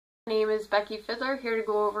name is Becky Fiddler, here to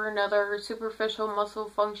go over another superficial muscle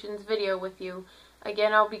functions video with you.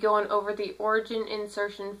 Again, I'll be going over the origin,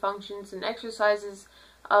 insertion, functions, and exercises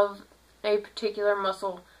of a particular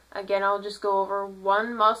muscle. Again, I'll just go over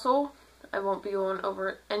one muscle. I won't be going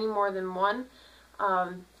over any more than one.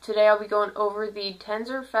 Today I'll be going over the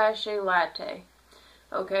Tensor Fasciae Latae.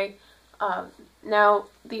 Okay, now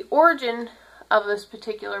the origin of this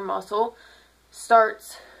particular muscle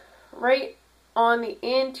starts right on the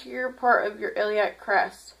anterior part of your iliac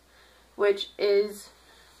crest, which is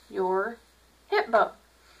your hip bone.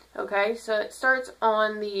 Okay, so it starts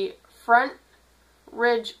on the front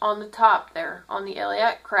ridge on the top there, on the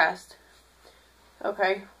iliac crest,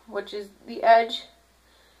 okay, which is the edge,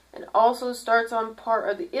 and also starts on part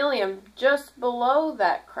of the ilium just below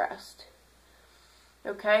that crest,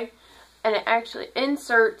 okay, and it actually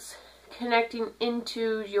inserts connecting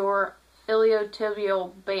into your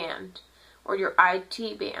iliotibial band, or your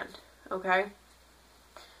IT band, okay?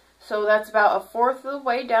 So that's about 1/4 of the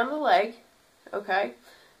way down the leg, okay?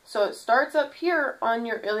 So it starts up here on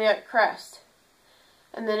your iliac crest,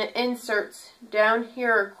 and then it inserts down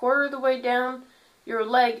here 1/4 of the way down your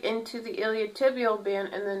leg into the iliotibial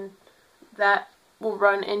band, and then that will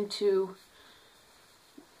run into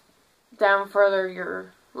down further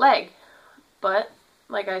your leg. But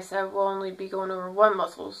like I said, we'll only be going over one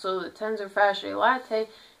muscle, so the Tensor Fasciae Latae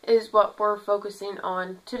is what we're focusing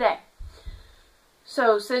on today.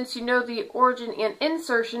 So since you know the origin and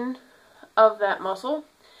insertion of that muscle,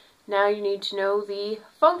 now you need to know the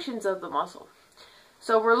functions of the muscle.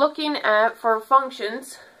 So we're looking at, for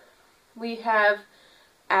functions, we have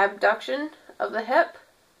abduction of the hip,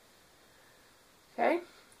 okay?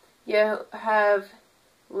 You have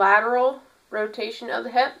lateral rotation of the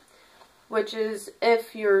hip, which is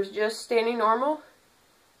if you're just standing normal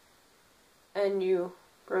and you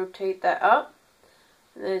rotate that up,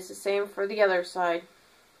 and then it's the same for the other side,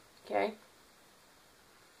 okay?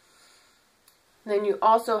 And then you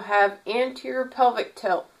also have anterior pelvic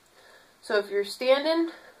tilt. So if you're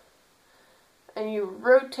standing and you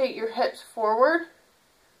rotate your hips forward,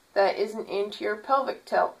 that is an anterior pelvic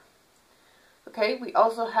tilt. Okay, we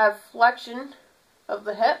also have flexion of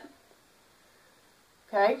the hip.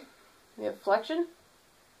 Okay, we have flexion.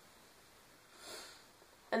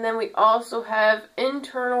 And then we also have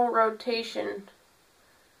internal rotation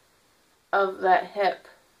of that hip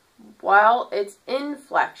while it's in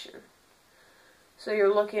flexion. So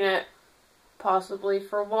you're looking at possibly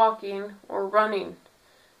for walking or running,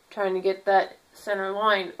 trying to get that center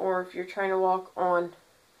line, or if you're trying to walk on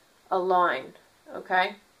a line,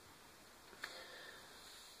 okay?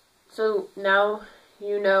 So now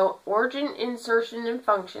you know origin, insertion, and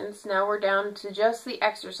functions. Now we're down to just the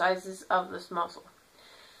exercises of this muscle.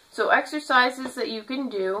 So exercises that you can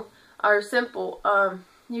do are simple.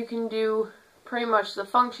 You can do pretty much the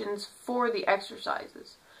functions for the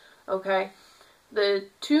exercises, okay? The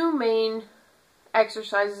two main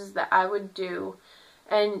exercises that I would do,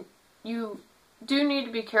 and you do need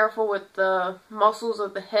to be careful with the muscles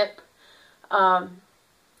of the hip.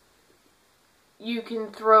 You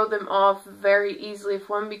can throw them off very easily. If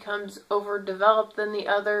one becomes overdeveloped than the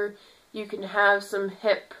other, you can have some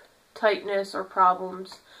hip tightness or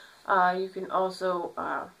problems. You can also,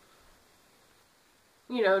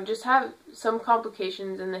 you know, just have some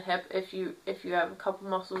complications in the hip if you have a couple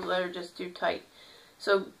muscles that are just too tight.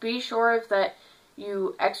 So be sure if that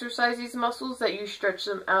you exercise these muscles that you stretch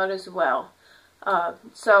them out as well.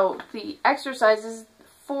 So the exercises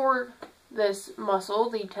for this muscle,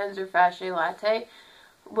 the Tensor Fasciae Latae,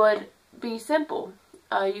 would be simple.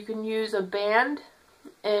 You can use a band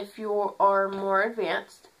if you are more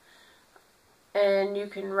advanced, and you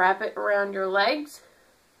can wrap it around your legs,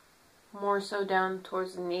 more so down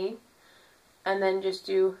towards the knee, and then just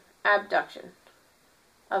do abduction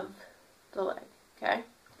of the leg, okay?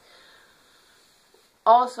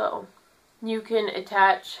 Also, you can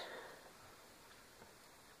attach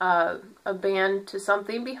a band to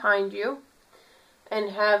something behind you and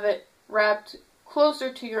have it wrapped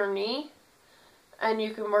closer to your knee, and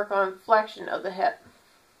you can work on flexion of the hip,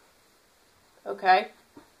 okay?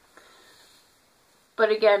 But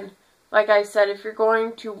again, like I said, if you're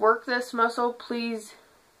going to work this muscle, please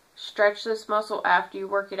stretch this muscle after you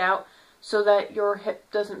work it out so that your hip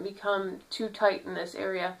doesn't become too tight in this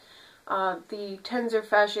area. The Tensor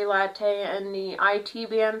Fasciae Latae and the IT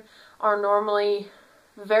band are normally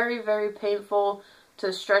very, very painful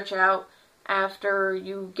to stretch out after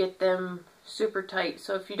you get them super tight.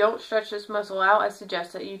 So if you don't stretch this muscle out, I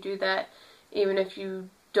suggest that you do that even if you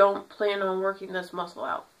don't plan on working this muscle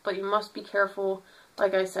out. But you must be careful,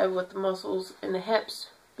 like I said, with the muscles in the hips,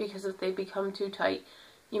 because if they become too tight,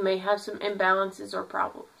 you may have some imbalances or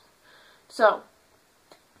problems. So,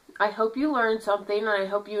 I hope you learned something, and I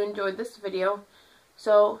hope you enjoyed this video.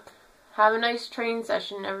 So, have a nice training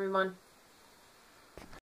session, everyone.